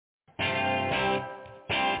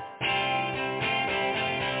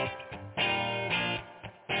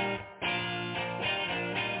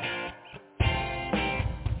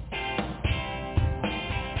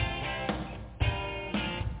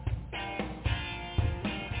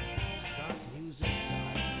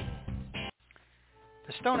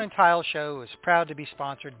Stone and Tile Show is proud to be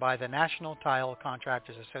sponsored by the National Tile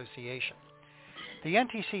Contractors Association. The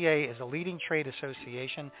NTCA is a leading trade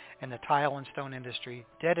association in the tile and stone industry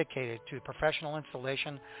dedicated to professional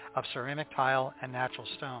installation of ceramic tile and natural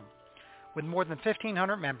stone. With more than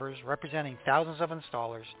 1,500 members representing thousands of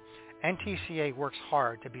installers, NTCA works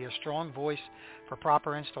hard to be a strong voice for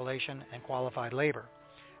proper installation and qualified labor.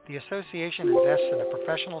 The association invests in a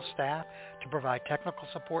professional staff to provide technical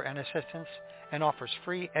support and assistance and offers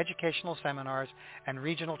free educational seminars and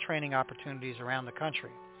regional training opportunities around the country.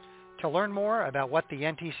 To learn more about what the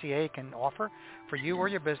NTCA can offer for you or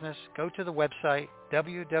your business, go to the website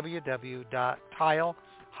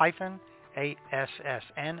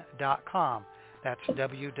www.tile-assn.com. That's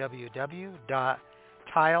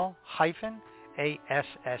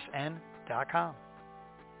www.tile-assn.com.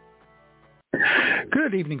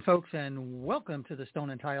 Good evening, folks, and welcome to the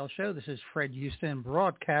Stone and Tile Show. This is Fred Houston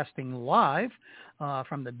broadcasting live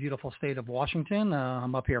from the beautiful state of Washington.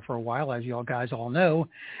 I'm up here for a while, as you all guys all know,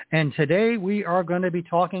 and today we are going to be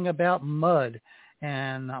talking about mud.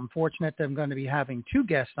 And I'm fortunate that I'm going to be having two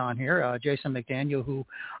guests on here, Jason McDaniel, who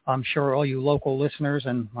I'm sure all you local listeners,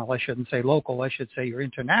 and well, I shouldn't say local, I should say your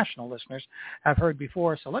international listeners, have heard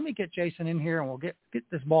before. So let me get Jason in here, and we'll get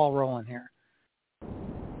this ball rolling here.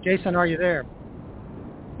 Jason, are you there?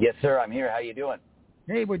 Yes, sir. I'm here. How you doing?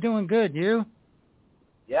 Hey, we're doing good. You?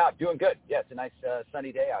 Yeah, I'm doing good. Yeah, it's a nice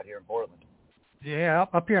sunny day out here in Portland. Yeah,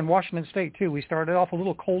 up here in Washington State, too. We started off a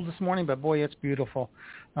little cold this morning, but, boy, it's beautiful.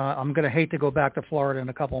 I'm going to hate to go back to Florida in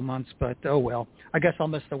a couple of months, but, oh, well. I guess I'll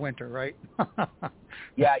miss the winter, right?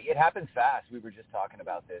 Yeah, it happens fast. We were just talking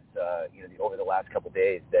about this, over the last couple of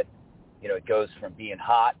days that, it goes from being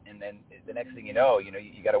hot, and then the next thing you know, you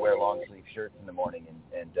got to wear long-sleeve shirts in the morning,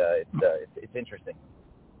 and it's interesting.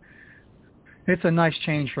 It's a nice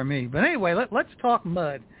change for me. But anyway, let's talk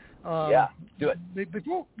mud. Yeah, do it.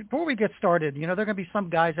 Before we get started, there are going to be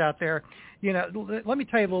some guys out there. Let me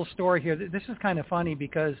tell you a little story here. This is kind of funny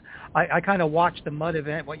because I kind of watched the mud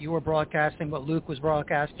event, what you were broadcasting, what Luke was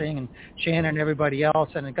broadcasting, and Shannon and everybody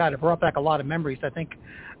else, and it brought back a lot of memories. I think,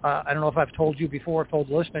 I don't know if I've told you before, told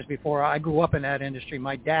the listeners before, I grew up in that industry.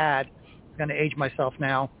 My dad, I'm going to age myself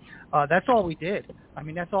now, that's all we did. I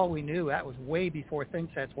mean, that's all we knew. That was way before thin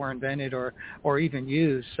sets were invented or even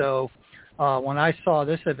used. So when I saw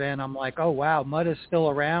this event, I'm like, oh, wow, mud is still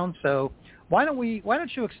around. So why don't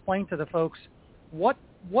you explain to the folks what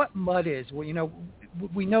mud is? Well,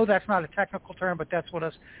 we know that's not a technical term, but that's what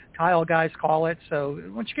us tile guys call it. So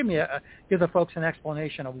why don't you give the folks an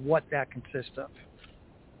explanation of what that consists of?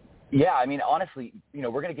 Yeah, I mean, honestly,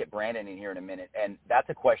 we're going to get Brandon in here in a minute, and that's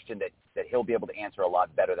a question that he'll be able to answer a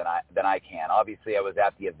lot better than I can. Obviously, I was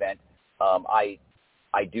at the event. I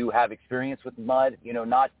do have experience with mud,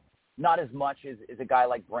 not as much as a guy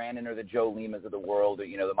like Brandon or the Joe Limas of the world, or,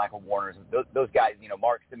 the Michael Warners. Those guys,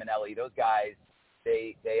 Mark Simonelli, those guys,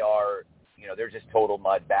 they are, they're just total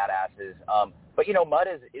mud badasses. But mud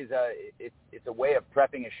is a way of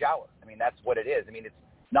prepping a shower. I mean, that's what it is. I mean, it's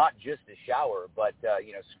not just a shower, but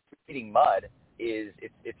screeding mud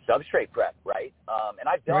it's substrate prep, right? And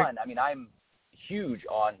I've done. Right. I mean, I'm huge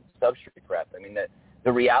on substrate prep. I mean,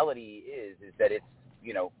 the reality is that it's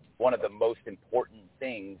one of the most important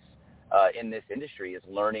things in this industry is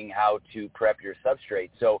learning how to prep your substrate.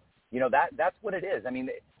 So that's what it is. I mean,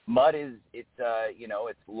 mud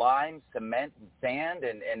it's lime, cement, and sand,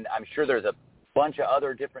 and I'm sure there's a bunch of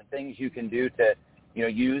other different things you can do to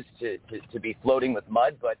use to be floating with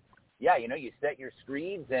mud. But yeah, you set your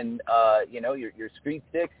screeds and your screed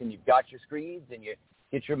sticks, and you've got your screeds, and you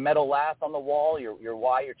get your metal lath on the wall, your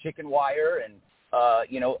wire, your chicken wire, and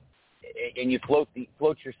and you float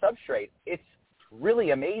your substrate. It's really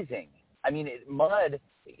amazing. I mean, mud.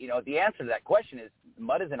 The answer to that question is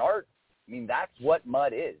mud is an art. I mean, that's what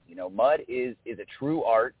mud is. Mud is a true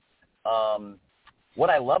art. What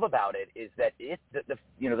I love about it is that it's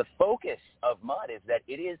the focus of mud is that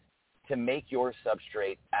it is to make your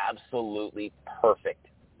substrate absolutely perfect,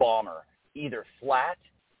 bomber, either flat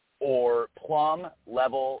or plumb,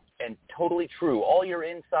 level, and totally true. All your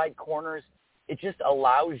inside corners, it just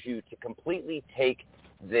allows you to completely take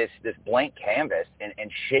this blank canvas and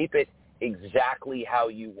shape it exactly how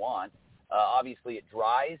you want. Obviously, it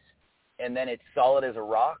dries, and then it's solid as a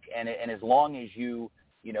rock, and as long as you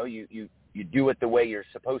do it the way you're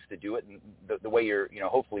supposed to do it, and the way you're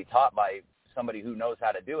hopefully taught by somebody who knows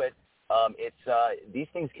how to do it, these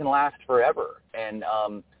things can last forever. And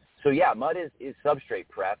so yeah, mud is substrate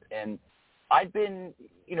prep, and I've been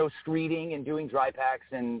screeding and doing dry packs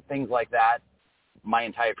and things like that my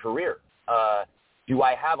entire career. Do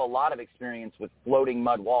I have a lot of experience with floating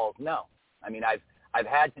mud walls? No. I mean, I've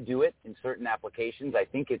had to do it in certain applications. I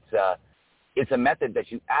think it's a method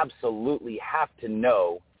that you absolutely have to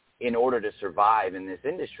know in order to survive in this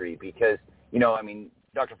industry because, I mean,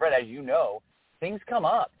 Dr. Fred, as you know, things come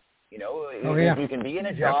up. You can be in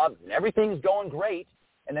a job and everything's going great,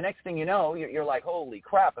 and the next thing you know, you're like, holy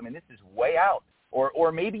crap, I mean, this is way out.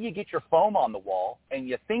 Or maybe you get your foam on the wall and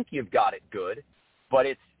you think you've got it good, but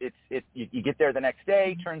you get there the next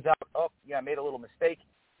day, turns out, I made a little mistake.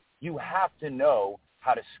 You have to know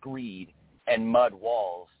how to screed and mud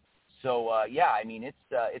walls. So, I mean,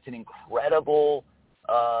 it's an incredible,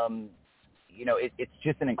 it's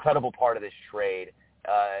just an incredible part of this trade.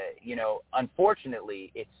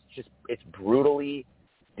 Unfortunately, it's brutally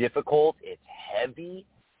difficult. It's heavy.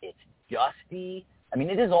 It's dusty. I mean,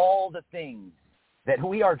 it is all the things that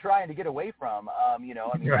we are trying to get away from.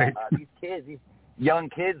 These kids, these young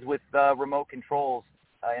kids with remote controls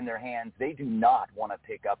in their hands, they do not want to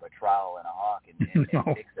pick up a trowel and a hawk and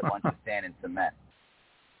mix a bunch of sand and cement.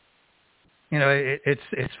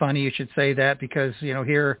 It's funny you should say that because,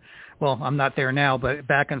 here, well, I'm not there now, but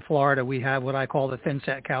back in Florida, we have what I call the thin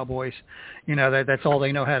set cowboys. That's all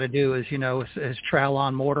they know how to do is trowel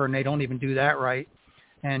on mortar, and they don't even do that right.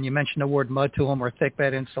 And you mention the word mud to them or thick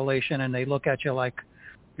bed installation, and they look at you like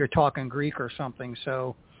you're talking Greek or something.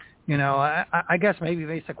 So, I guess maybe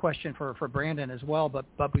it's a question for Brandon as well.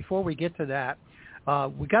 But before we get to that,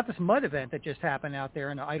 we got this mud event that just happened out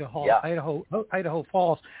there in Idaho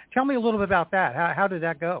Falls. Tell me a little bit about that. How did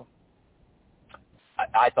that go?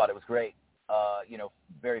 I thought it was great.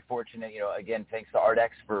 Very fortunate. Again, thanks to Ardex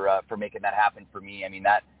for making that happen for me. I mean,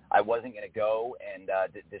 that I wasn't going to go and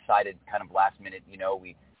decided kind of last minute.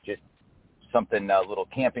 We just a little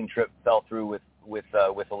camping trip fell through with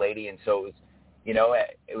a lady, and so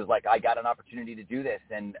it was like I got an opportunity to do this,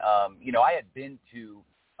 and I had been to.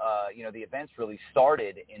 The events really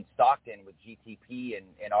started in Stockton with GTP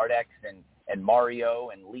and Ardex and Mario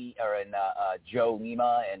and Joe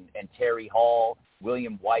Lima and Terry Hall,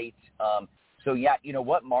 William White.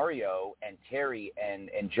 What Mario and Terry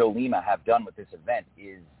and Joe Lima have done with this event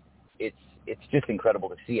is it's just incredible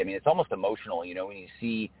to see. I mean, it's almost emotional, when you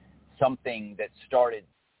see something that started,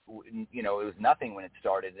 it was nothing when it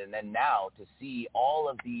started, and then now to see all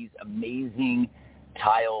of these amazing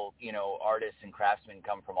tile, artists and craftsmen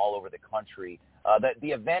come from all over the country. The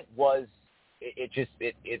event was,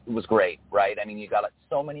 it was great, right? I mean, you got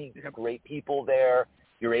so many great people there.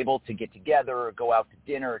 You're able to get together, go out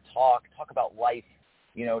to dinner, talk about life,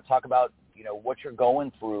 talk about, what you're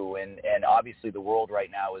going through. And obviously the world right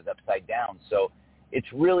now is upside down. So it's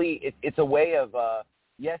really, it's a way of,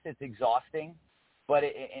 yes, it's exhausting, but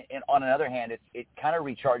on another hand, it kind of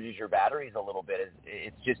recharges your batteries a little bit.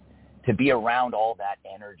 It's just, to be around all that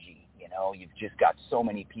energy, you've just got so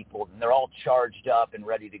many people and they're all charged up and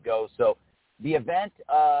ready to go. So the event,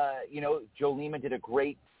 Joe Lima did a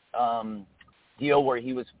great deal where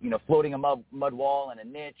he was, floating a mud wall and a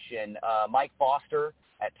niche, and Mike Foster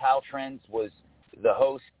at Tile Trends was the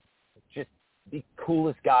host. Just the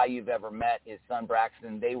coolest guy you've ever met, his son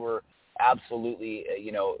Braxton. They were absolutely,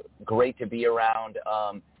 great to be around.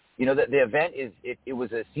 The event it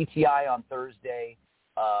was a CTI on Thursday.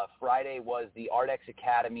 Friday was the Ardex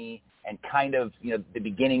Academy and kind of, the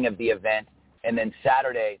beginning of the event. And then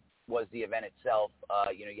Saturday was the event itself.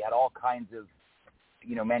 You had all kinds of,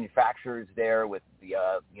 manufacturers there with the,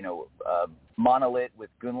 Monolith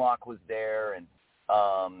with Gunlock was there. And,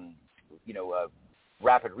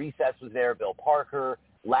 Rapid Recess was there. Bill Parker,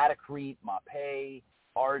 Latacrete, Mapei,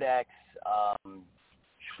 Ardex,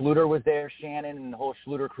 Schluter was there. Shannon and the whole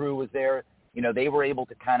Schluter crew was there. They were able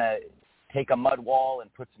to kind of take a mud wall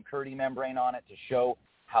and put some Kerdi membrane on it to show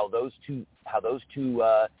how those two,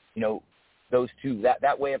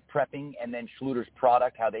 that way of prepping, and then Schluter's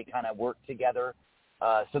product, how they kind of work together.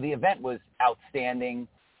 So the event was outstanding.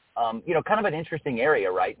 Kind of an interesting area,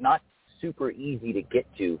 right? Not super easy to get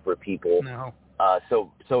to for people. No.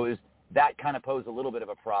 So that kind of posed a little bit of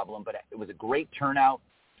a problem, but it was a great turnout.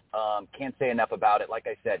 Can't say enough about it. Like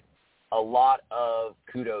I said, a lot of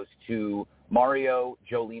kudos to Mario,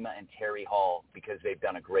 Joe Lima, and Terry Hall, because they've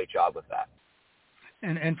done a great job with that.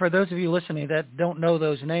 And for those of you listening that don't know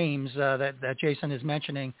those names that Jason is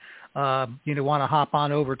mentioning, you want to hop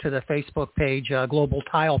on over to the Facebook page, Global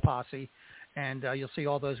Tile Posse, and you'll see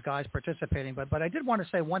all those guys participating. But I did want to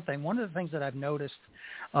say one thing. One of the things that I've noticed,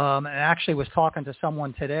 and I actually was talking to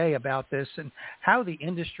someone today about this, and how the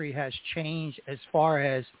industry has changed as far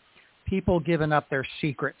as people giving up their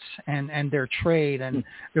secrets and their trade and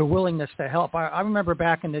their willingness to help. I remember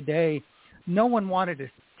back in the day, no one wanted to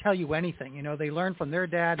tell you anything. They learned from their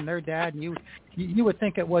dad, and you would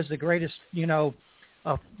think it was the greatest,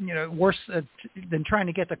 worse than trying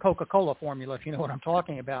to get the Coca-Cola formula, if you know what I'm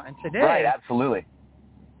talking about. And today, right, absolutely.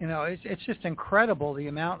 It's just incredible the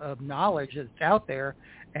amount of knowledge that's out there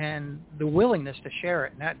and the willingness to share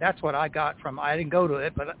it. And that's what I got from. I didn't go to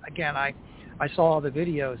it, but again, I saw all the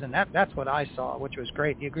videos, and that's what I saw, which was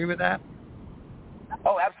great. Do you agree with that?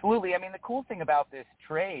 Oh, absolutely. I mean, the cool thing about this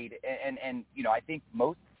trade, and I think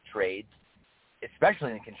most trades, especially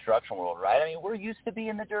in the construction world, right? I mean, we're used to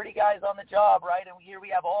being the dirty guys on the job, right? And here we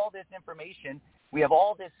have all this information, we have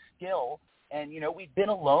all this skill, and we've been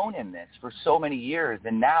alone in this for so many years,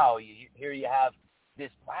 and now here you have this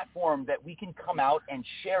platform that we can come out and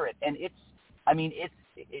share it, and it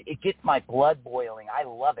gets my blood boiling. I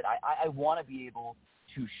love it. I want to be able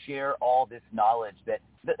to share all this knowledge, that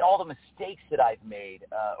all the mistakes that I've made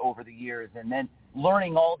over the years, and then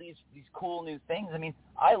learning all these cool new things. I mean,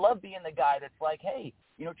 I love being the guy that's like, hey,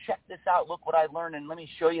 check this out. Look what I learned, and let me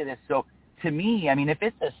show you this. So to me, I mean, if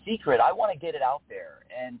it's a secret, I want to get it out there.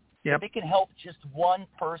 And if it can help just one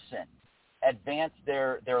person advance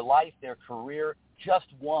their life, their career, just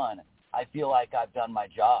one, I feel like I've done my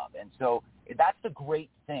job. And so that's the great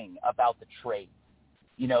thing about the trades.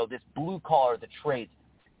 This blue collar, the trades.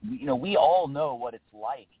 We all know what it's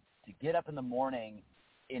like to get up in the morning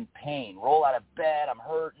in pain, roll out of bed, I'm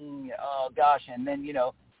hurting, oh gosh, and then,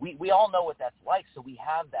 we all know what that's like, so we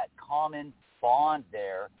have that common bond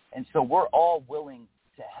there, and so we're all willing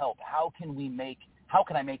to help. How can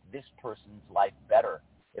I make this person's life better?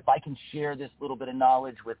 If I can share this little bit of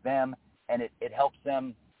knowledge with them, and it helps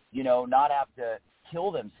them, not have to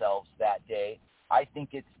kill themselves that day, I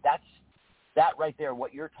think that right there,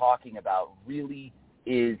 what you're talking about, really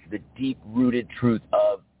is the deep-rooted truth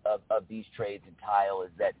of these trades in tile, is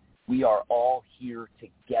that we are all here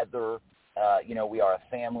together. We are a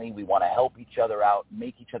family. We want to help each other out,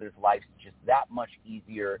 make each other's lives just that much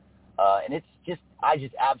easier. And I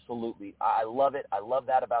absolutely, I love it. I love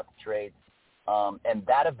that about the trades. And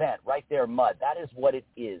that event right there, Mud, that is what it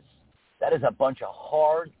is. That is a bunch of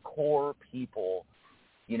hardcore people,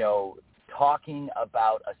 talking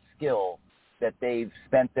about a skill that they've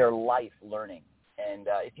spent their life learning. And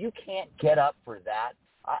if you can't get up for that,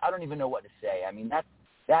 I don't even know what to say. I mean, that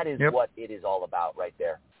is what it is all about right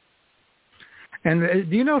there. And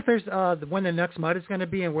do you know if there's when the next Mud is going to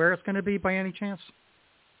be and where it's going to be by any chance?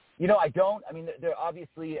 I don't. I mean, they're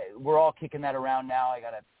obviously, we're all kicking that around now. I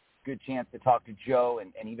got a good chance to talk to Joe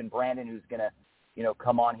and even Brandon, who's going to,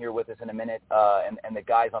 come on here with us in a minute. And the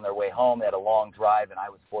guys on their way home, they had a long drive, and I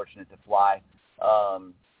was fortunate to fly.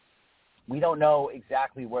 We don't know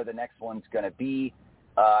exactly where the next one's going to be.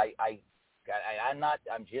 I'm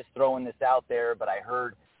just throwing this out there, but I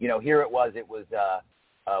heard, here it was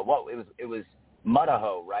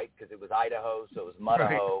Mudaho, right? Because it was Idaho, so it was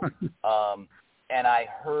Mudaho. Right. And I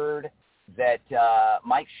heard that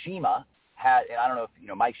Mike Shima had, and I don't know if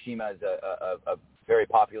Mike Shima is a very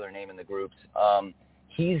popular name in the groups.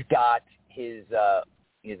 He's got his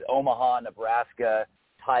Omaha, Nebraska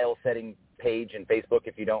tile setting page in Facebook.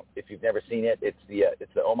 If you've never seen it, it's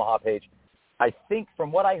the Omaha page. I think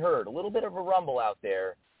from what I heard, a little bit of a rumble out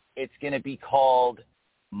there, it's going to be called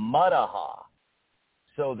Mudaha.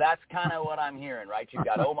 So that's kind of what I'm hearing, right? You've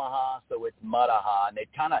got Omaha, so it's Mudaha, and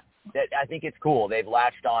I think it's cool. They've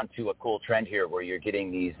latched on to a cool trend here where you're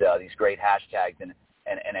getting these great hashtags and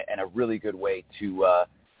a really good way to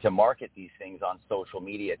market these things on social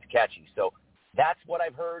media. It's catchy. So that's what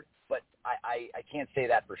I've heard, but I can't say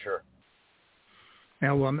that for sure.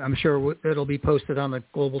 Now, well, I'm sure it'll be posted on the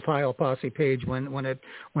Global Tile Posse page when it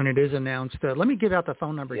is announced. Let me give out the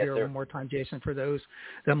phone number here one more time, Jason, for those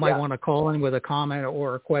that might want to call in with a comment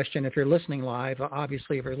or a question. If you're listening live,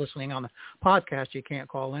 obviously, if you're listening on the podcast, you can't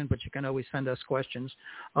call in, but you can always send us questions.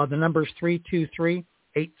 The number is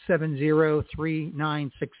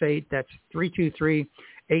 323-870-3968. That's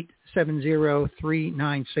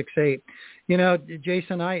 323-870-3968.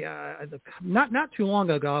 Jason, I not too long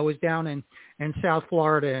ago, I was down in South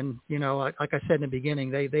Florida, and like I said in the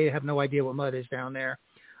beginning, they have no idea what mud is down there.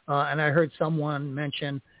 And I heard someone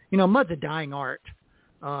mention, mud's a dying art.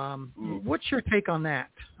 What's your take on that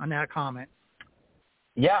comment?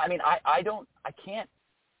 Yeah, I mean, I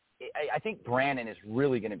think Brandon is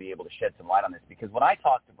really going to be able to shed some light on this, because when I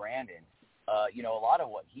talk to Brandon, a lot of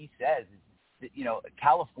what he says is that,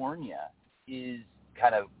 California is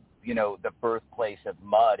kind of, the birthplace of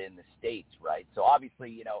mud in the States, right? So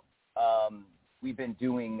obviously, we've been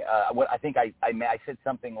doing what I think I said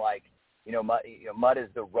something like, mud is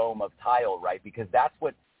the Rome of tile, right? Because that's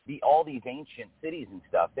what all these ancient cities and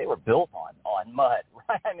stuff, they were built on mud,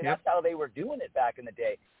 right? I mean, that's how they were doing it back in the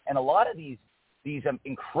day. And a lot of these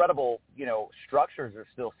incredible, structures are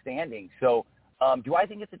still standing. So Do I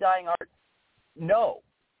think it's a dying art? No.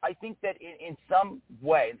 I think that in some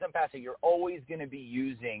way, in some facet, you're always going to be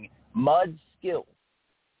using mud skills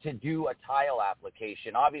to do a tile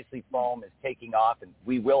application. Obviously, foam is taking off, and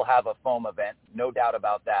we will have a foam event, no doubt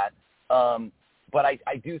about that. But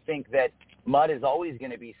I do think that mud is always going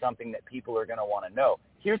to be something that people are going to want to know.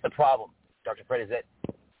 Here's the problem, Dr. Fred, is that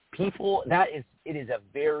it is a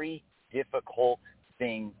very difficult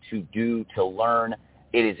thing to do, to learn.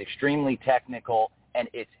 It is extremely technical, and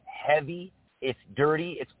it's heavy. It's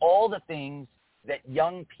dirty. It's all the things that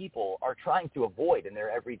young people are trying to avoid in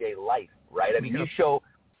their everyday life, right? I mean,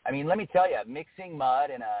 let me tell you, mixing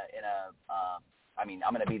mud in I'm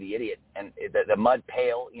going to be the idiot, and the mud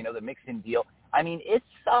pail, the mixing deal. I mean, it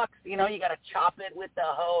sucks. You got to chop it with the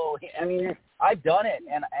hoe. I mean, I've done it,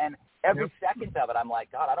 and every second of it, I'm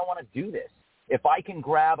like, God, I don't want to do this. If I can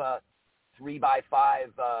grab a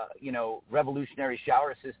 3x5, Revolutionary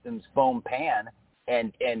Shower Systems foam pan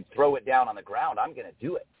and throw it down on the ground, I'm going to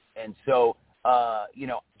do it. And so,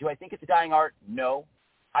 do I think it's a dying art? No.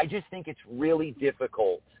 I just think it's really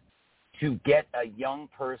difficult to get a young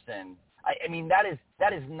person. I mean, that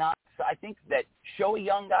is not. I think that show a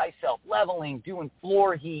young guy self-leveling, doing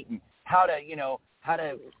floor heat, and how to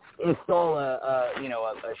install a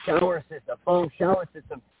shower system, a foam shower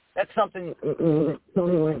system. That's something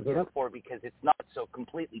Tony wouldn't get up for because it's not so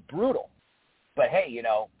completely brutal. But hey,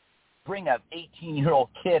 bring a 18-year-old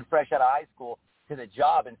kid fresh out of high school to the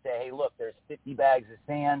job and say, hey, look, there's 50 bags of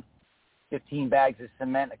sand, 15 bags of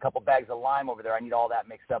cement, a couple bags of lime over there. I need all that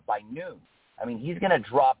mixed up by noon. I mean, he's going to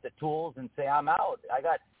drop the tools and say, I'm out. I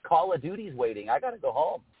got Call of Duty's waiting. I got to go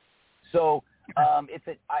home. So I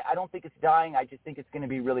don't think it's dying. I just think it's going to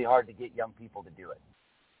be really hard to get young people to do it.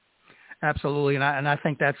 Absolutely, and I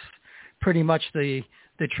think that's pretty much the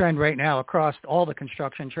trend right now across all the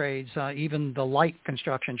construction trades, even the light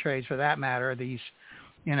construction trades for that matter. These,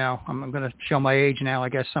 I'm going to show my age now. I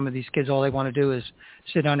guess some of these kids, all they want to do is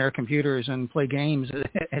sit on their computers and play games,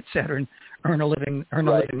 et cetera, and earn a living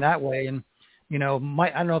that way. And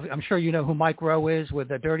Mike, I don't know. I'm sure you know who Mike Rowe is with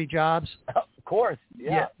the Dirty Jobs. Of course,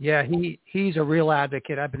 yeah. Yeah. He's a real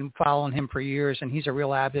advocate. I've been following him for years, and he's a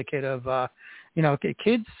real advocate of.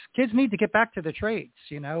 Kids need to get back to the trades.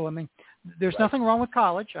 I mean, there's nothing wrong with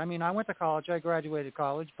college. I mean, I went to college. I graduated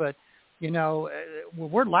college, but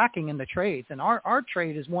we're lacking in the trades, and our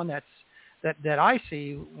trade is one that I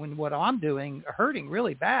see when what I'm doing hurting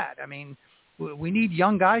really bad. I mean, we need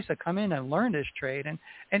young guys to come in and learn this trade,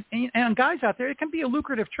 and guys out there, it can be a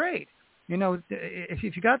lucrative trade. If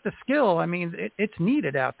you got the skill, I mean, it's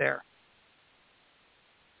needed out there.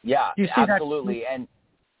 Yeah, absolutely, and.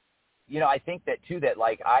 I think that too, that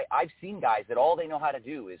like I've seen guys that all they know how to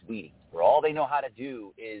do is weeding, or all they know how to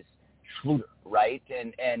do is schluter, right?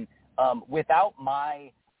 And without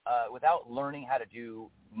learning how to do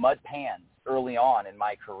mud pans early on in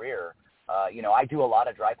my career, I do a lot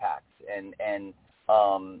of dry packs and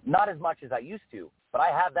not as much as I used to, but I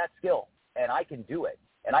have that skill and I can do it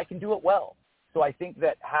and I can do it well. So I think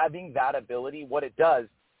that having that ability, what it does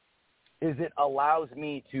is it allows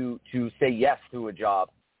me to say yes to a job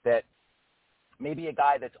that maybe a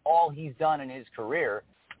guy that's all he's done in his career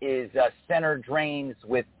is center drains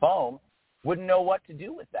with foam wouldn't know what to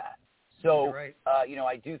do with that. So, right.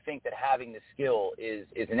 I do think that having the skill is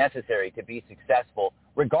necessary to be successful,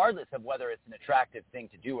 regardless of whether it's an attractive thing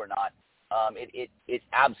to do or not. It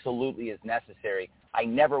absolutely is necessary. I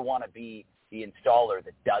never want to be the installer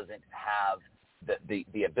that doesn't have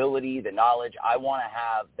the ability, the knowledge. I want to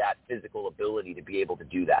have that physical ability to be able to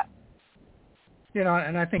do that.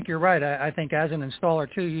 And I think you're right. I think as an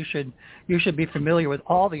installer too, you should be familiar with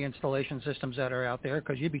all the installation systems that are out there,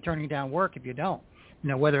 because you'd be turning down work if you don't.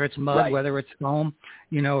 Whether it's mud, right. Whether it's foam,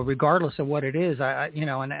 regardless of what it is.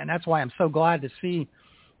 And that's why I'm so glad to see,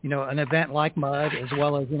 an event like Mud, as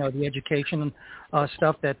well as the education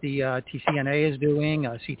stuff that the TCNA is doing,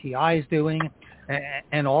 CTI is doing,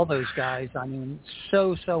 and all those guys. I mean,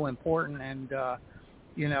 so important, and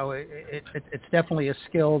it's definitely a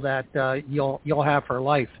skill that you'll have for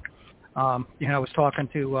life. I was talking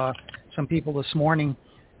to some people this morning,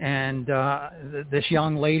 and this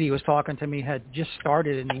young lady was talking to me, had just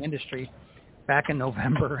started in the industry back in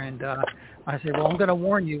November, and I said, well, I'm going to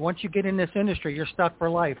warn you, once you get in this industry, you're stuck for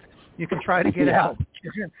life. You can try to get out.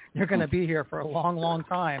 You're going to be here for a long, long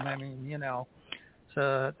time. I mean,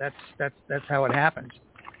 so that's how it happens.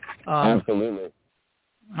 Absolutely.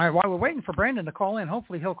 All right, while we're waiting for Brandon to call in,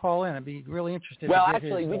 hopefully he'll call in. I'd be really interested. Well,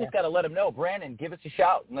 actually, we just got to let him know. Brandon, give us a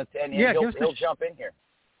shout, and he'll jump in here.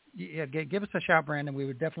 Yeah, give us a shout, Brandon. We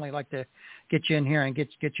would definitely like to get you in here and get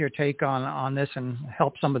your take on this and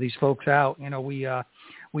help some of these folks out. You know,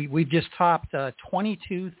 we just topped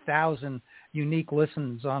 22,000 unique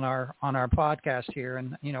listens on our podcast here,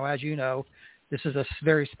 and you know, as you know, this is a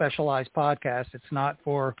very specialized podcast. It's not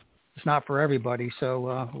for everybody,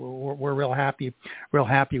 so we're real happy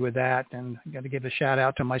with that. And I got to give a shout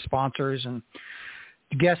out to my sponsors and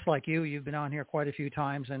guests like you. You've been on here quite a few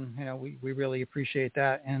times, and you know, we really appreciate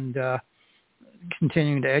that, and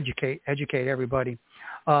continuing to educate everybody.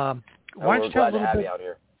 Why don't you tell a little bit out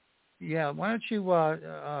here? Yeah, why don't you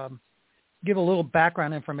give a little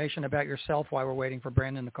background information about yourself while we're waiting for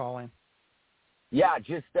Brandon to call in? Yeah,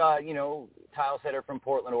 just you know, tile setter from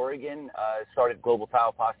Portland, Oregon. Started Global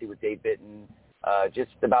Tile Posse with Dave Bitton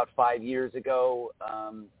just about 5 years ago.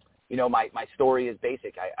 You know, my story is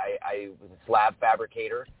basic. I was a slab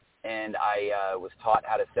fabricator, and I was taught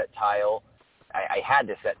how to set tile. I had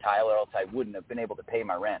to set tile, or else I wouldn't have been able to pay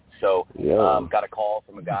my rent. So got a call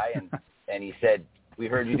from a guy, and he said, "We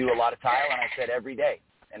heard you do a lot of tile," and I said, "Every day,"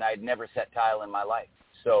 and I'd never set tile in my life.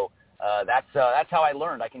 So that's how I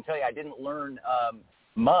learned. I can tell you, I didn't learn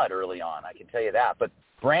mud early on. I can tell you that. But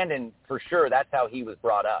Brandon, for sure, that's how he was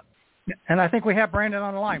brought up. And I think we have Brandon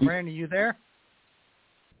on the line. Brandon, you there?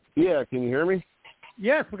 Yeah, can you hear me?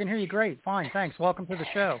 Yes, we can hear you great. Fine, thanks. Welcome to the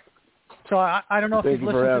show. So I don't know if Thank you've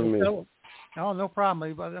you for having listened to the me. show. Oh, no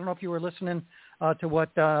problem. I don't know if you were listening to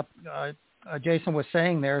what Jason was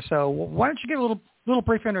saying there. So why don't you give a little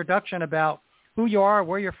brief introduction about who you are,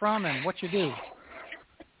 where you're from, and what you do?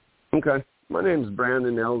 Okay. My name is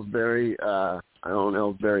Brandon Ellsbury. I own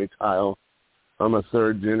Ellsbury Tile. I'm a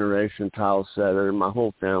third-generation tile setter. My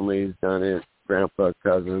whole family's done it, grandpa,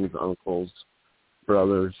 cousins, uncles,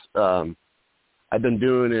 brothers. I've been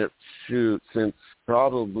doing it, since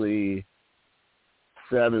probably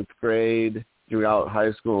 7th grade throughout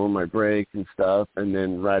high school on my break and stuff. And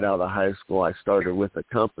then right out of high school, I started with a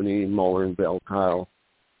company, Muller & Bell Tile,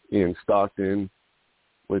 in Stockton,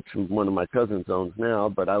 which one of my cousins owns now.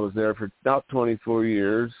 But I was there for about 24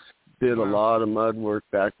 years, did a lot of mud work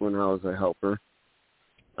back when I was a helper.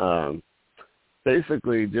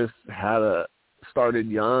 Basically just started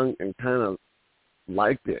young and kind of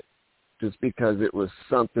liked it just because it was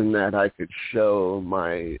something that I could show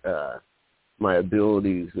my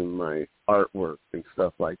abilities and my artwork and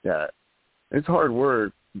stuff like that. It's hard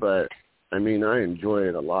work, but I mean, I enjoy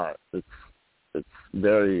it a lot. It's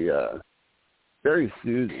very very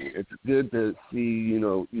soothing. It's good to see, you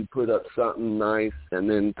know, you put up something nice, and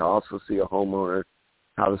then to also see a homeowner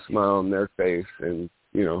have a smile on their face and,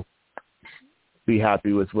 you know, be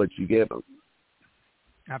happy with what you give them.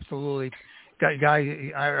 Absolutely.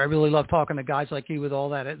 Guy, I really love talking to guys like you with all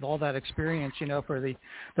that experience. You know, for the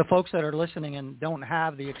folks that are listening and don't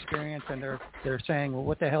have the experience, and they're saying, well,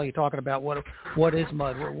 what the hell are you talking about? What is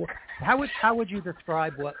mud? How would you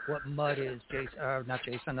describe what mud is,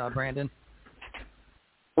 Brandon?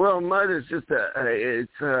 Well, mud is just a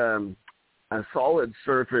solid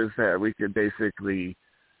surface that we could basically,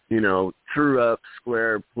 you know, true up,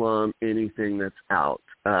 square, plumb, anything that's out.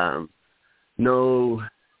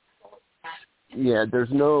 There's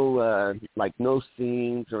no no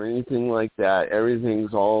seams or anything like that.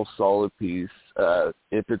 Everything's all solid piece.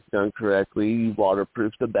 If it's done correctly, you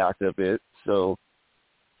waterproof the back of it, so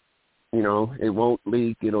you know it won't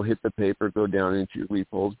leak. It'll hit the paper, go down into your weep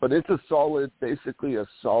holes. But it's basically a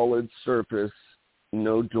solid surface,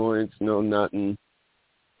 no joints, no nothing.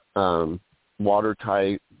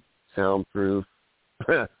 Watertight, soundproof,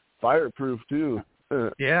 fireproof too.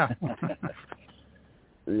 Yeah.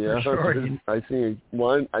 Yeah, sure. I seen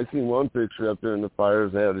one picture up there in the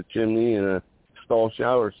fires. They had a chimney and a stall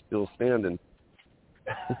shower still standing.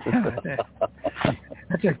 That's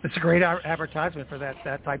a great advertisement for that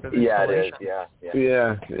type of installation. Yeah, it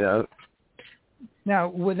is. Yeah.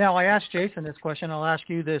 Now I asked Jason this question. I'll ask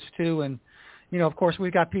you this too. And you know, of course,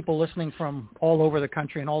 we've got people listening from all over the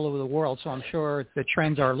country and all over the world. So I'm sure the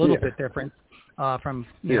trends are a little bit different from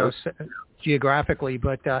you know, geographically.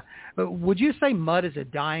 But would you say mud is a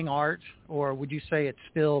dying art, or would you say it's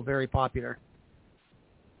still very popular?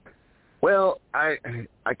 Well, I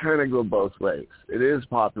kind of go both ways. It is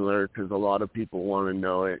popular because a lot of people want to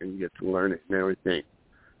know it and get to learn it and everything.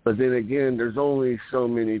 But then again, there's only so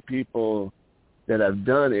many people that have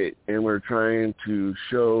done it, and we're trying to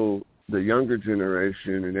show the younger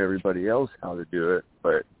generation and everybody else how to do it.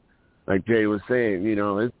 But like Jay was saying, you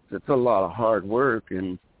know, it's a lot of hard work,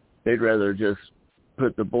 and they'd rather just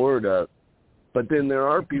put the board up. But then there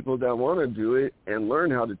are people that want to do it and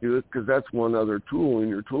learn how to do it because that's one other tool in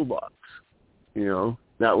your toolbox. You know,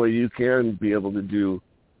 that way you can be able to do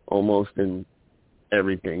almost in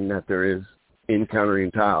everything that there is in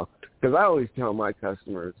countering tile. Because I always tell my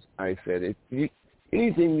customers, I said,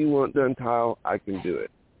 anything you want done tile, I can do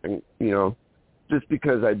it. And, just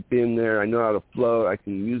because I've been there, I know how to float, I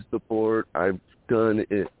can use the board, I've done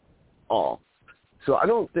it all. So I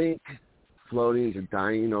don't think floating is a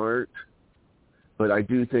dying art, but I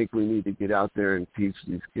do think we need to get out there and teach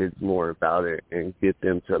these kids more about it and get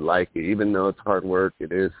them to like it. Even though it's hard work,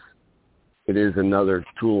 it is another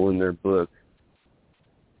tool in their book.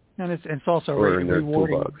 And it's also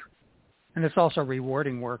rewarding. And it's also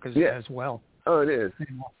rewarding work as well. Oh, it is.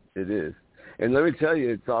 It is. And let me tell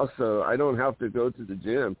you, it's also, I don't have to go to the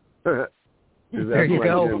gym. Because that's my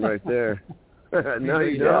gym right there. No,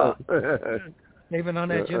 you don't. Even on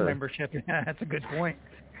that gym membership. Yeah, that's a good point.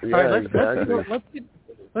 Yeah, all right, exactly.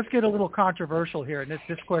 let's get a little controversial here. And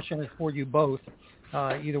this question is for you both.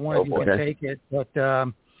 Either one of you can take it.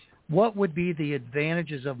 But what would be the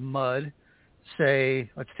advantages of mud?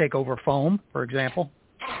 Say, let's take over foam, for example.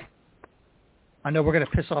 I know we're going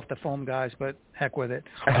to piss off the foam guys, but heck with it.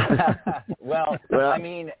 well, I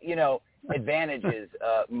mean, advantages,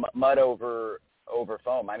 mud over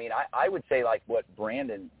foam. I mean, I would say like what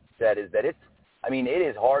Brandon said is that it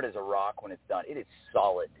is hard as a rock when it's done. It is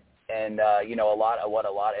solid. And, and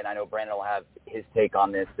I know Brandon will have his take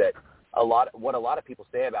on this, that what a lot of people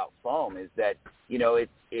say about foam is that,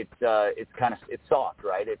 it's soft,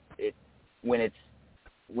 right?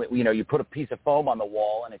 You put a piece of foam on the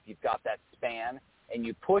wall, and if you've got that span and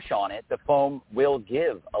you push on it, the foam will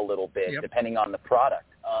give a little bit depending on the product.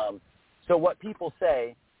 So what people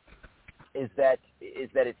say is that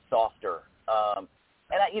it's softer.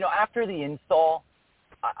 And after the install,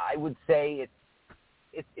 I would say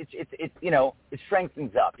it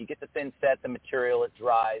strengthens up. You get the thin set, the material, it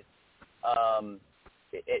dries,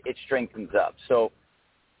 it strengthens up. So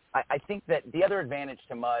I think that the other advantage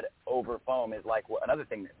to mud over foam is like another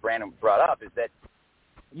thing that Brandon brought up is that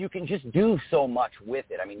you can just do so much with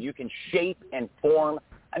it. I mean, you can shape and form.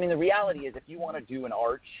 I mean, the reality is if you want to do an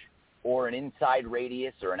arch or an inside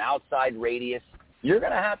radius or an outside radius, you're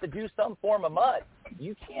going to have to do some form of mud.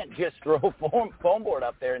 You can't just throw foam board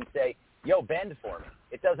up there and say, yo, bend for me.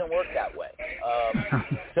 It doesn't work that way.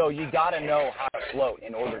 So you got to know how to float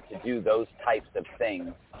in order to do those types of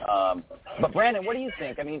things. But Brandon, what do you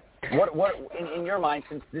think? I mean, what in your mind,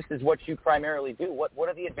 since this is what you primarily do, what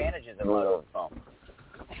are the advantages of mud over foam?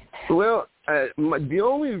 Well, the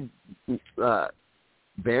only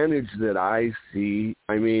advantage that I see,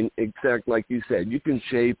 I mean, exact like you said, you can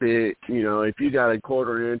shape it. If you got a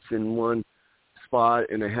 1/4 inch in one spot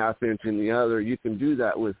and a 1/2 inch in the other, you can do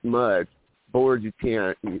that with mud. Board you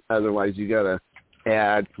can't, otherwise you got to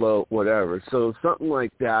add, float, whatever. So something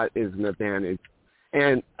like that is an advantage.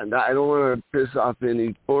 And I don't want to piss off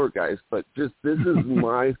any board guys, but just this is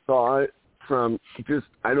my thought from just,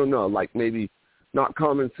 I don't know, like maybe not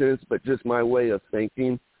common sense, but just my way of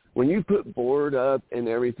thinking. When you put board up and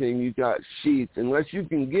everything, you got sheets. Unless you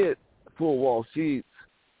can get full wall sheets,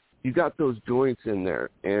 you got those joints in there.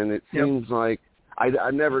 And it seems like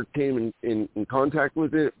I never came in contact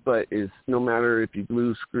with it, but it's no matter if you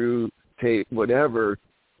glue, screw, tape, whatever,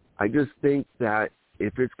 I just think that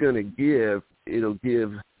if it's going to give, it'll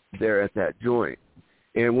give there at that joint.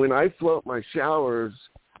 And when I float my showers,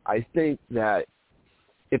 I think that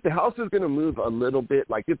if the house is going to move a little bit,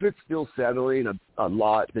 like if it's still settling a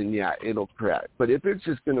lot, then it'll crack. But if it's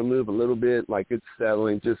just going to move a little bit, like it's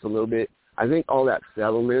settling just a little bit, I think all that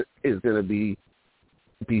settlement is going to be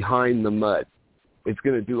behind the mud. It's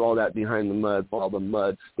going to do all that behind the mud while the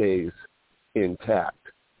mud stays intact.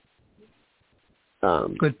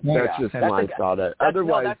 Good point. That's just my thought.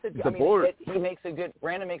 Otherwise, board.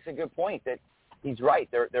 Brandon makes a good point that he's right.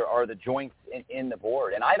 There are the joints in the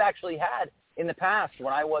board. And I've actually had, in the past,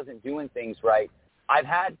 when I wasn't doing things right, I've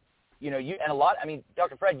had,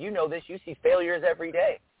 Dr. Fred, you know this, you see failures every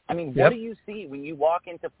day. I mean, what do you see when you walk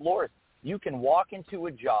into floors? You can walk into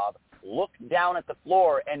a job, look down at the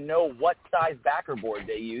floor, and know what size backer board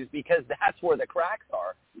they use because that's where the cracks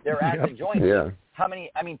are. They're at the joint. Yeah.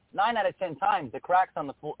 9 out of 10 times, the cracks on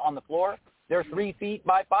the floor, they're 3 feet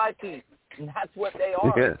by 5 feet, and that's what they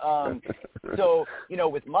are. Yeah. So,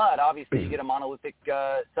 with mud, obviously you get a monolithic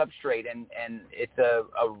substrate, and it's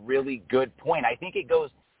a really good point. I think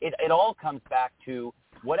it all comes back to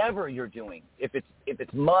whatever you're doing. If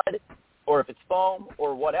it's mud or if it's foam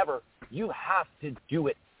or whatever, you have to do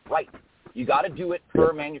it right. You got to do it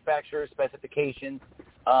per manufacturer specifications,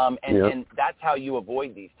 and that's how you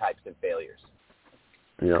avoid these types of failures.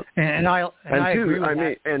 Yeah, and I agree with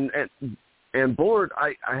that. And board,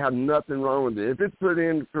 I have nothing wrong with it if it's put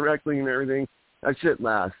in correctly and everything. That shit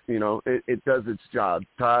lasts, you know. It does its job.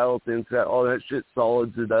 Tile, thin set, all that shit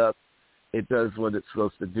solids it up. It does what it's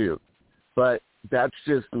supposed to do. But that's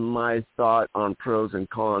just my thought on pros and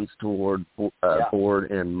cons toward board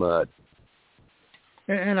and mud.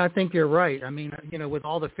 And I think you're right. I mean, you know, with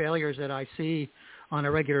all the failures that I see on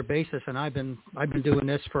a regular basis, and I've been doing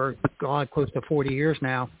this for, close to 40 years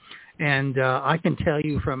now, and I can tell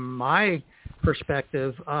you from my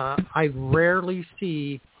perspective, I rarely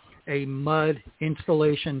see a mud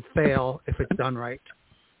installation fail if it's done right.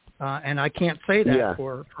 And I can't say that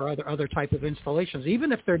for other type of installations.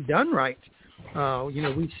 Even if they're done right, you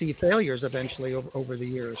know, we see failures eventually over the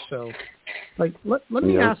years. So, like, let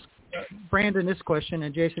me ask Brandon this question,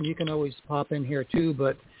 and Jason, you can always pop in here too.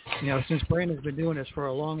 But, you know, since Brandon's been doing this for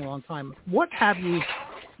a long, long time, what have you?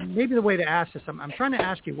 Maybe the way to ask this, I'm trying to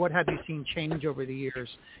ask you, what have you seen change over the years?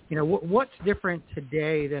 You know, what's different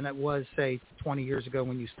today than it was, say, 20 years ago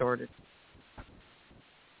when you started?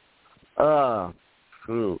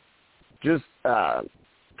 Just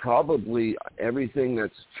probably everything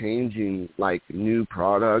that's changing, like new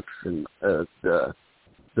products and the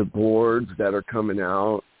boards that are coming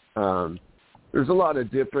out. There's a lot of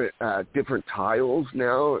different tiles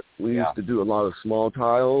now. We used to do a lot of small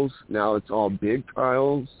tiles. Now it's all big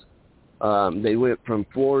tiles. They went from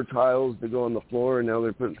floor tiles to go on the floor, and now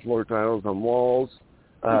they're putting floor tiles on walls.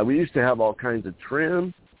 We used to have all kinds of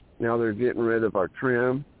trim. Now they're getting rid of our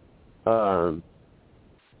trim. What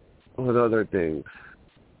other things?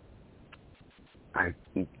 Mud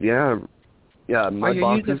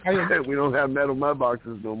boxes. We don't have metal mud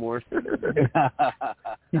boxes no more.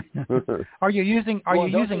 Are you using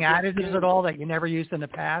additives at all that you never used in the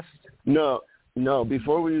past? No.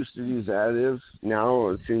 Before we used to use additives. Now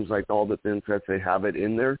it seems like all the thin sets, they have it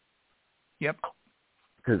in there. Yep.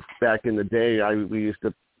 Because back in the day, we used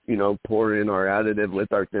to, you know, pour in our additive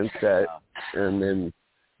with our thin set, and then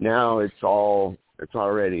now it's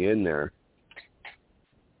already in there.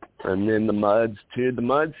 And then the muds too. The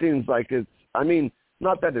mud seems like it's, I mean,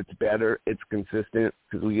 not that it's better, it's consistent,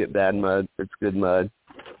 because we get bad mud, it's good mud.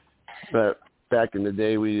 But back in the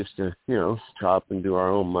day, we used to, you know, chop and do our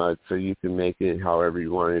own mud, so you can make it however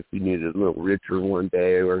you want. If you need it a little richer one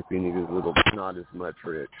day, or if you need it a little not as much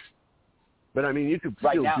rich. But I mean, you could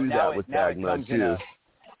still do that with bag mud too.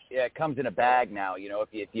 It comes in a bag now. You know,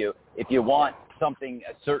 if you want something,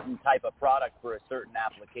 a certain type of product for a certain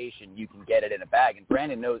application, you can get it in a bag. And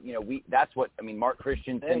Brandon knows, you know, that's what, I mean, Mark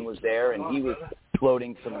Christensen was there, and he was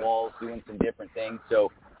floating some walls, doing some different things.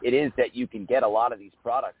 So it is that you can get a lot of these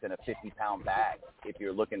products in a 50-pound bag if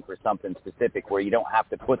you're looking for something specific where you don't have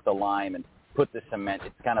to put the lime and put the cement.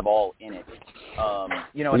 It's kind of all in it.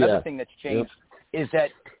 You know, another thing that's changed is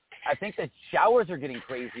that I think that showers are getting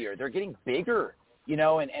crazier. They're getting bigger. You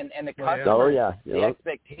know, and the customer, the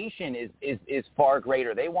expectation is far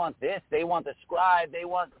greater. They want this. They want the scribe. They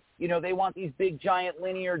want these big giant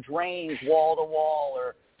linear drains wall to wall,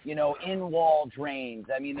 or, you know, in wall drains.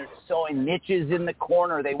 I mean, there's so many niches in the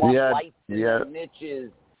corner. They want lights in the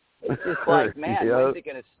niches. It's just like, man, when's it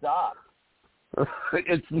going to stop?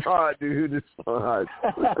 It's not, dude. It's not.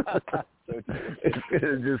 It's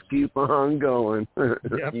gonna just keep on going.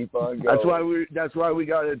 Keep on going. That's why we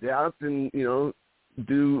got to adapt and, you know,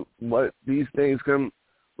 do what these things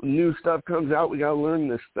new stuff comes out. We got to learn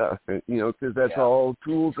this stuff, you know, because that's all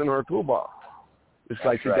tools in our toolbox. Just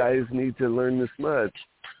like the guys need to learn this much.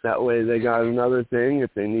 That way they got another thing.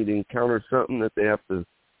 If they need to encounter something that they have to,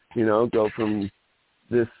 you know, go from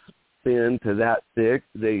this thin to that thick,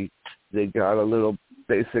 they got a little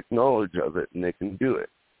basic knowledge of it, and they can do it.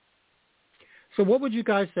 So what would you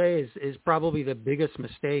guys say is probably the biggest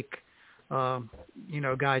mistake, you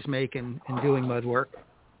know, guys make in doing mud work?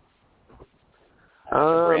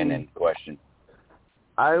 Brandon question.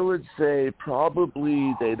 I would say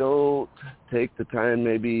probably they don't take the time,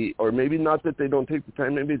 maybe, or maybe not that they don't take the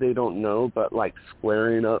time, maybe they don't know, but like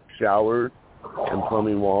squaring up showers and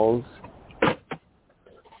plumbing walls.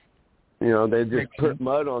 You know, they just put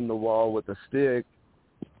mud on the wall with a stick,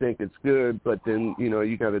 think it's good, but then, you know,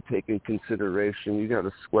 you got to take in consideration, you got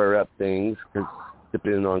to square up things, because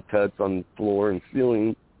depending on cuts on the floor and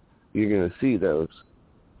ceiling, you're going to see those.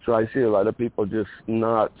 So I see a lot of people just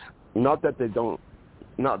not that they don't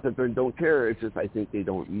care, it's just I think they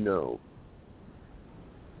don't know.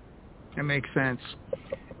 That makes sense.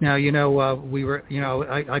 Now, you know, we were, you know,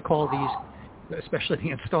 I call these, especially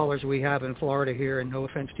the installers we have in Florida here, and no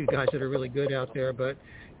offense to you guys that are really good out there, but,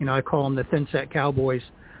 you know, I call them the thin set cowboys.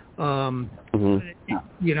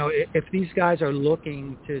 You know, if these guys are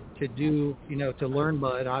looking to do, you know, to learn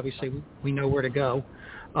mud, obviously we know where to go.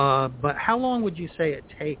 But how long would you say it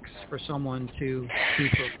takes for someone to be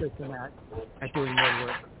proficient at doing mud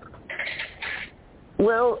work?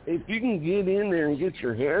 Well, if you can get in there and get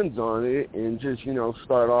your hands on it and just,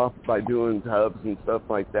 start off by doing tubs and stuff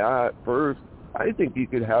like that first, I think you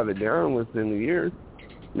could have it down within a year,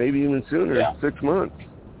 maybe even sooner, 6 months.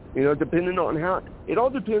 Depending on it all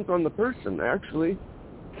depends on the person, actually,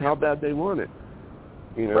 how bad they want it,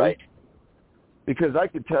 Right. Because I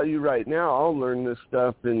could tell you right now, I'll learn this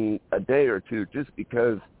stuff in a day or two just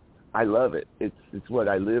because I love it. It's what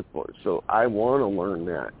I live for. So I want to learn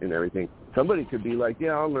that and everything. Somebody could be like,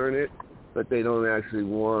 yeah, I'll learn it, but they don't actually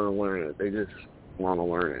want to learn it. They just want to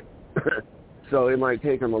learn it. So it might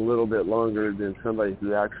take them a little bit longer than somebody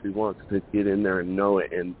who actually wants to get in there and know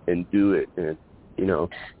it and do it. And,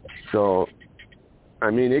 so,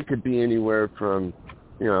 I mean, it could be anywhere from,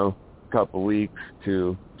 a couple weeks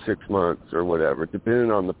to 6 months or whatever,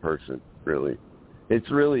 depending on the person, really.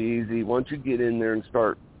 It's really easy. Once you get in there and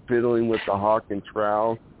start fiddling with the hawk and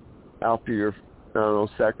trowel after your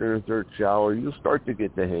second or third shower, you'll start to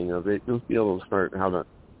get the hang of it. You'll be able to start how to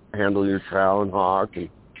handle your trowel and hawk and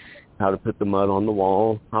how to put the mud on the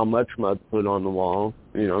wall, how much mud to put on the wall,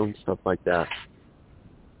 stuff like that.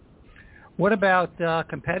 What about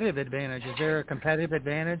competitive advantage? Is there a competitive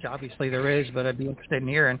advantage? Obviously there is, but I'd be interested in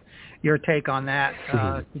hearing your take on that,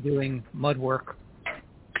 to doing mud work.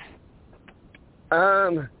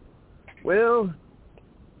 Well,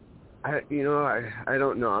 I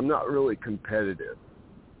don't know. I'm not really competitive,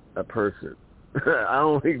 a person. I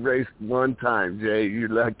only raced one time, Jay. You're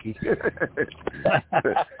lucky.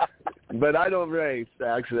 But I don't race.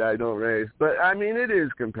 Actually, I don't race. But, I mean, it is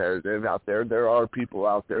competitive out there. There are people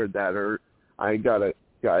out there that are – I got a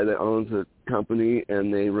guy that owns a company,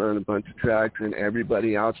 and they run a bunch of tracks, and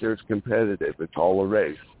everybody out there is competitive. It's all a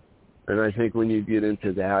race. And I think when you get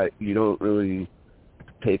into that, you don't really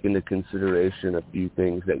take into consideration a few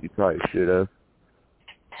things that you probably should have.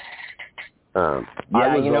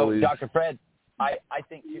 Dr. Fred, I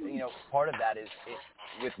think, part of that is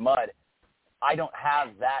with mud, I don't have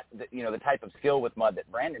the type of skill with mud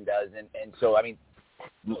that Brandon does. And so, I mean,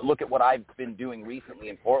 look at what I've been doing recently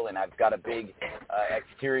in Portland. I've got a big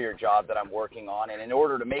exterior job that I'm working on. And in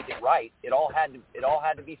order to make it right, it all had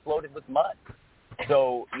to be floated with mud.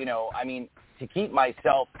 So, I mean, to keep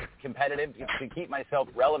myself competitive, to keep myself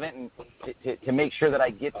relevant, and to make sure that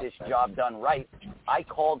I get this job done right, I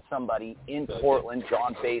called somebody in Portland,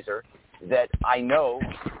 John Fazer, that I know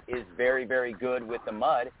is very, very good with the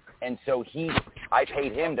mud, and so I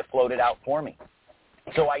paid him to float it out for me.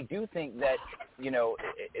 So I do think that,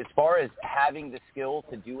 as far as having the skill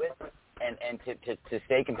to do it and to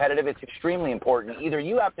stay competitive, it's extremely important. Either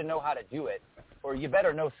you have to know how to do it, or you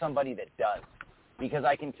better know somebody that does. Because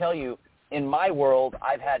I can tell you, in my world,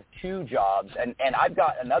 I've had 2 jobs, and I've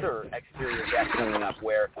got another exterior deck coming up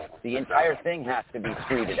where the entire thing has to be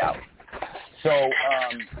streeted out. So,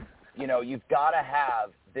 you've got to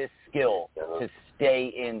have this skill to stay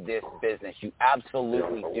in this business. You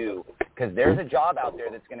absolutely do. Because there's a job out there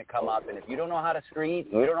that's going to come up, and if you don't know how to street,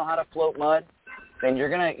 you don't know how to float mud, then you're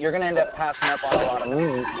gonna end up passing up on a lot of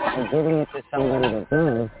money and giving it to somebody that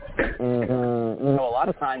does. A lot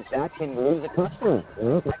of times that can lose a customer.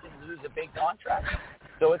 That can lose a big contract.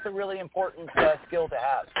 So it's a really important skill to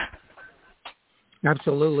have.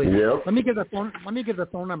 Absolutely. Yep. Let me give the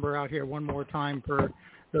phone number out here one more time for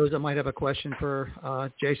those that might have a question for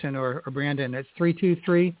Jason or Brandon. It's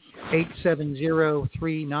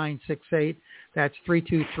 323-870-3968. That's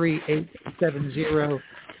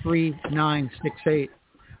 323-870-3968.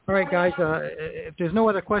 All right, guys, if there's no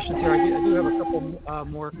other questions here, I do have a couple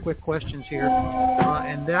more quick questions here.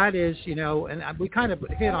 And that is, and we kind of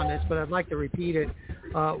hit on this, but I'd like to repeat it.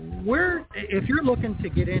 If you're looking to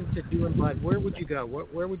get into doing mud, where would you go?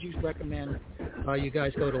 Where would you recommend you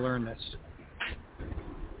guys go to learn this?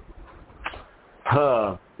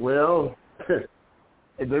 Well,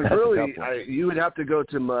 there's really, you would have to go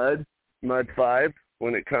to Mud 5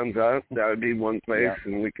 when it comes up. That would be one place,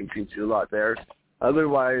 and we can teach you a lot there.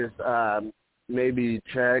 Otherwise, maybe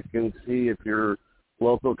check and see if your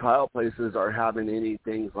local tile places are having any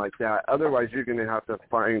things like that. Otherwise, you're going to have to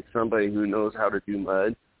find somebody who knows how to do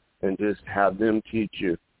mud and just have them teach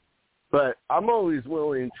you. But I'm always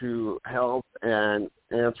willing to help and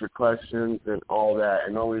answer questions and all that,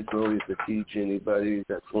 and always willing to teach anybody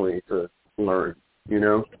that's willing to learn,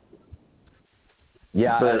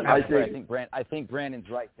 Yeah, but I think Brandon's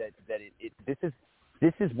right that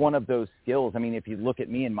this is one of those skills. I mean, if you look at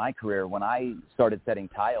me in my career, when I started setting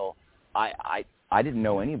tile, I didn't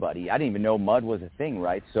know anybody. I didn't even know mud was a thing,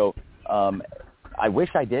 right? So I wish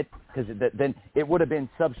I did. because then it would have been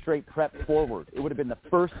substrate prep forward. It would have been the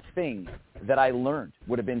first thing that I learned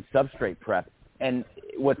would have been substrate prep. And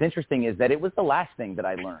what's interesting is that it was the last thing that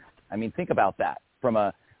I learned. I mean, think about that from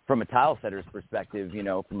a tile setter's perspective,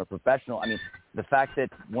 from a professional. I mean, the fact that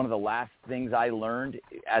one of the last things I learned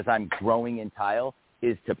as I'm growing in tile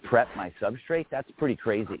is to prep my substrate, that's pretty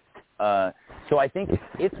crazy. So I think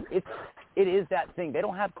it is that thing. They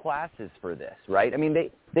don't have classes for this, right? I mean,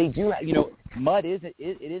 they do, mud is an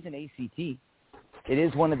ACT. It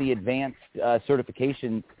is one of the advanced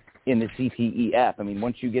certifications in the CTEF. I mean,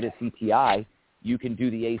 once you get a CTI, you can do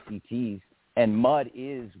the ACTs, and mud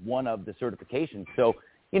is one of the certifications. So,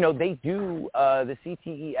 they do, the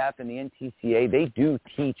CTEF and the NTCA, they do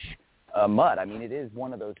teach mud. I mean, it is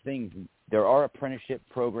one of those things. There are apprenticeship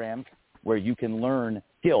programs where you can learn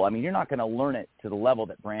skill. I mean, you're not going to learn it to the level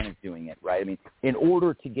that Brandon's doing it, right? I mean, in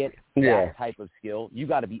order to get that type of skill, you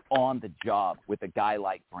got to be on the job with a guy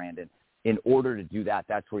like Brandon. In order to do that,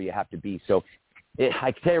 that's where you have to be. So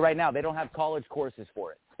I can tell you right now, they don't have college courses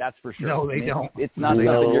for it. That's for sure. No, they don't. It's not something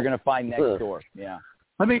you're going to find next door. Yeah.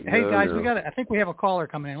 Hey guys, I think we have a caller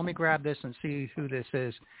coming in. Let me grab this and see who this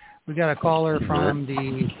is. We got a caller from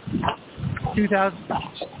the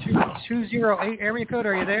 208 area code.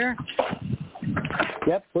 Are you there?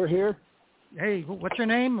 Yep, we're here. Hey, what's your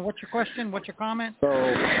name? What's your question? What's your comment? So,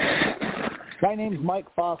 my name's Mike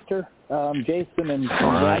Foster. Jason and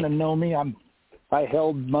Brandon know me. I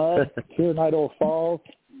held mud here in Idaho Falls.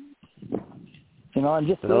 I'm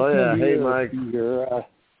just listening to Mike. What's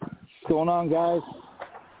going on, guys?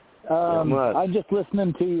 I'm just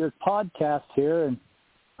listening to your podcast here, and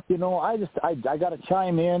I got to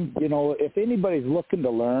chime in. If anybody's looking to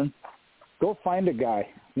learn, go find a guy.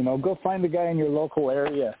 Go find a guy in your local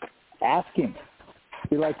area. Ask him.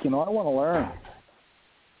 Be like, I want to learn.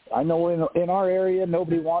 I know in our area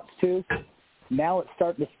nobody wants to. Now it's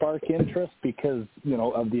starting to spark interest because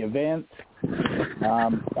of the events.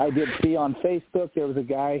 I did see on Facebook there was a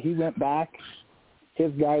guy. He went back.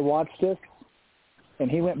 His guy watched us. And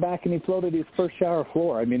he went back and he floated his first shower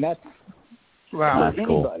floor. I mean, that's wow. For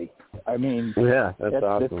anybody. Cool. I mean, that's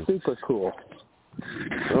awesome. That's super cool.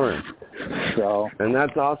 Sure. So, and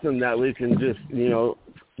that's awesome that we can just,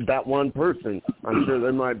 that one person. I'm sure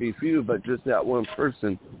there might be few, but just that one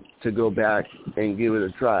person to go back and give it a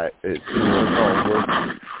try. It's all worth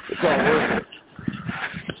it. It's all worth it.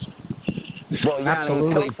 Well, yeah,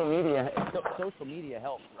 absolutely. Social media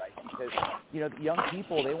helps, right? Because young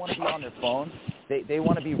people, they want to be on their phone. They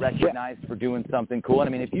want to be recognized for doing something cool. And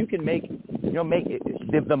I mean, if you can make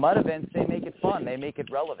it, the mud events, they make it fun. They make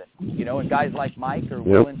it relevant. And guys like Mike are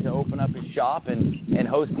willing to open up his shop and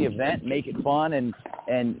host the event, make it fun, and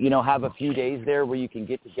have a few days there where you can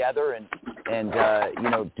get together and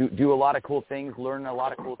do a lot of cool things, learn a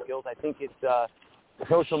lot of cool skills. I think it's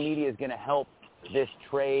social media is going to help this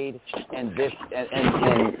trade and this and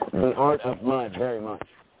the art of mud very much.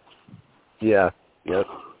 Yeah. Yep.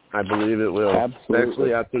 I believe it will. Absolutely.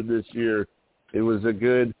 Especially after this year, it was a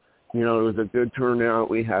good, turnout.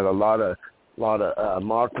 We had a lot of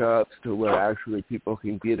mock-ups to where actually people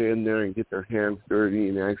can get in there and get their hands dirty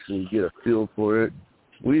and actually get a feel for it.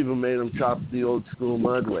 We even made them chop the old school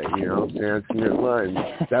mud way, dancing in mud.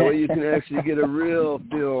 That way you can actually get a real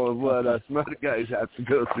feel of what us mud guys have to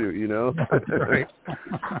go through, Right.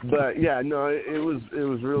 But yeah, no, it was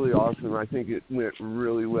really awesome. I think it went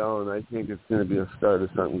really well, and I think it's going to be a start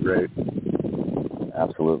of something great.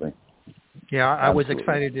 Absolutely. Yeah, I was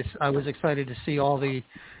excited to see all the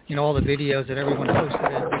all the videos that everyone posted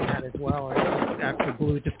and we had as well. I actually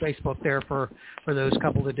glued to Facebook there for those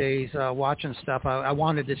couple of days watching stuff. I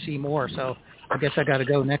wanted to see more, so I guess I got to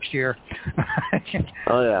go next year.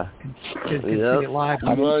 Oh yeah, to see it live. You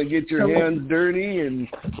want to get your hands dirty and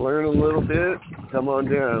learn a little bit? Come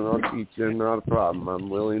on down. I'll teach you. Not a problem. I'm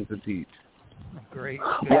willing to teach. Great.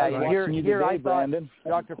 Yeah, here I thought,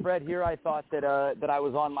 Dr. Fred, I thought that I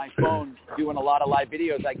was on my phone doing a lot of live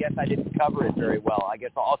videos. I guess I didn't cover it very well. I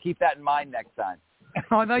guess I'll keep that in mind next time.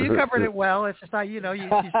 Oh no, you covered it well. It's just you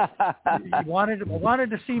wanted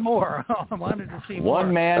to see more. I wanted to see more.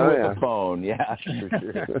 One man with a phone, yeah, for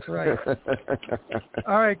sure. That's right.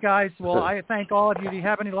 All right, guys. Well, I thank all of you. Do you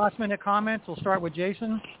have any last-minute comments? We'll start with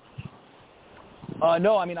Jason.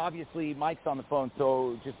 No, I mean, obviously Mike's on the phone,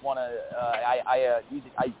 so just want to.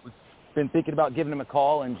 I've been thinking about giving him a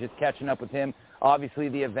call and just catching up with him. Obviously,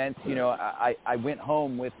 the events. I went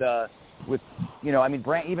home with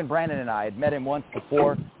even Brandon and I had met him once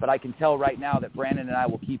before, but I can tell right now that Brandon and I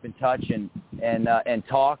will keep in touch and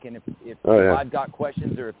talk. And if I've got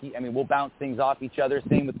questions or we'll bounce things off each other.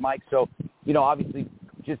 Same with Mike. So, obviously,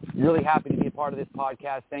 just really happy to be a part of this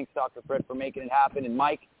podcast. Thanks, Dr. Fred, for making it happen. And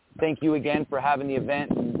Mike, thank you again for having the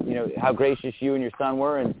event and, you know, how gracious you and your son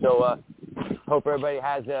were. And so hope everybody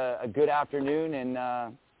has a good afternoon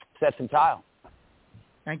and set some tile.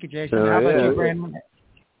 Thank you, Jason. How about you, Brandon?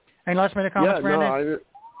 Any last-minute comments, Brandon?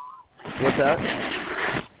 What's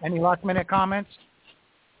that? Any last-minute comments?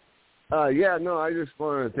 I just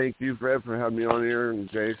want to thank you, Fred, for having me on here, and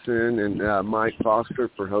Jason and Mike Foster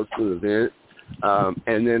for hosting the event.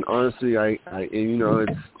 And then, honestly,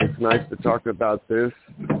 it's nice to talk about this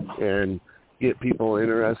and get people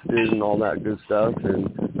interested and all that good stuff.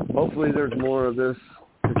 And hopefully, there's more of this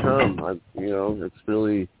to come. It's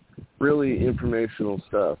really, really informational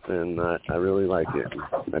stuff, and I really like it.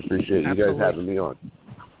 I appreciate you guys having me on.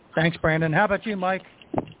 Thanks, Brandon. How about you, Mike?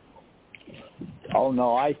 Oh,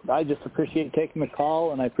 no, I just appreciate taking the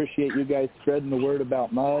call, and I appreciate you guys spreading the word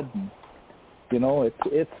about mud. And,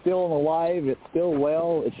 it's still alive. It's still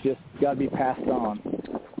well. It's just got to be passed on.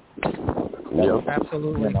 Yep.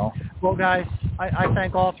 Absolutely. Well, guys, I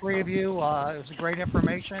thank all three of you. It was great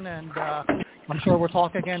information, and I'm sure we'll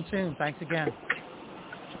talk again soon. Thanks again.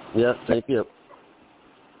 Yeah, thank you.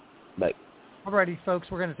 Bye. All righty, folks,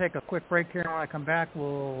 we're going to take a quick break here. When I come back,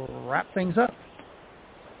 we'll wrap things up.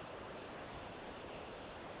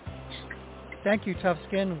 Thank you, Tough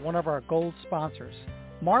Skin, one of our gold sponsors.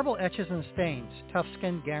 Marble etches and stains. Tough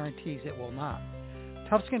Skin guarantees it will not.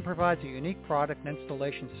 Tough Skin provides a unique product and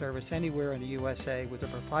installation service anywhere in the USA with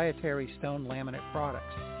their proprietary stone laminate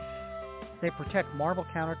products. They protect marble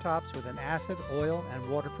countertops with an acid, oil, and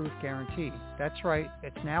waterproof guarantee. That's right,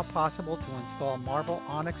 it's now possible to install marble,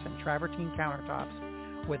 onyx, and travertine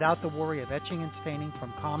countertops without the worry of etching and staining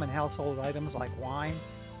from common household items like wine,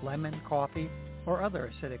 lemon, coffee, or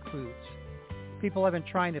other acidic foods. People have been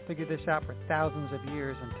trying to figure this out for thousands of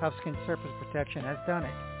years, and Tough Skin Surface Protection has done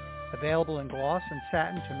it. Available in gloss and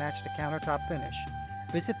satin to match the countertop finish.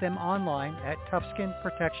 Visit them online at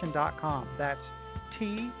toughskinprotection.com. That's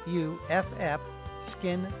TUFF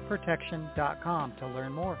skinprotection.com to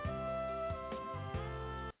learn more.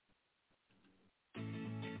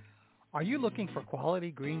 Are you looking for quality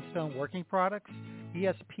greenstone working products?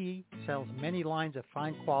 ESP sells many lines of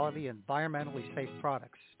fine quality, environmentally safe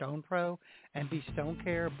products. Stone Pro, MB Stone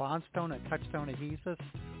Care, Bond Stone and Touchstone adhesives,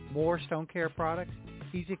 more Stone Care products,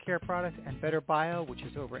 Easy Care products, and Better Bio, which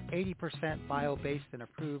is over 80% bio-based and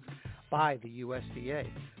approved by the USDA.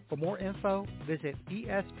 For more info, visit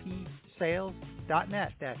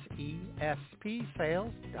espsales.net. That's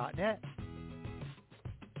espsales.net.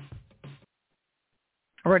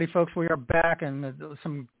 Alrighty, folks, we are back, and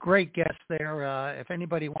some great guests there. If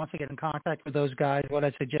anybody wants to get in contact with those guys, what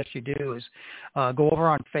I suggest you do is go over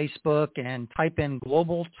on Facebook and type in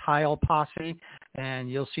Global Tile Posse,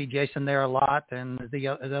 and you'll see Jason there a lot, and the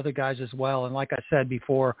other guys as well. And like I said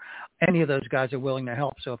before, any of those guys are willing to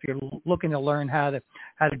help. So if you're looking to learn how to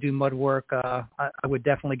do mud work, I would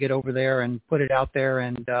definitely get over there and put it out there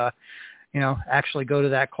and actually go to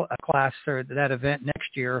that class or that event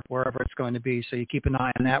next year, wherever it's going to be. So you keep an eye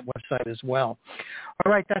on that website as well.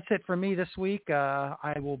 All right, that's it for me this week.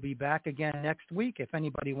 I will be back again next week. If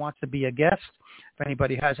anybody wants to be a guest, if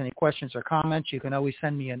anybody has any questions or comments, you can always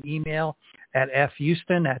send me an email at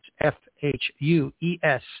fhouston, that's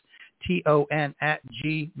FHUESTON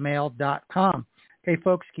 @gmail.com. Okay,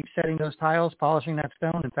 folks, keep setting those tiles, polishing that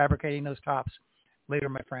stone, and fabricating those tops. Later,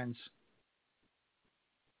 my friends.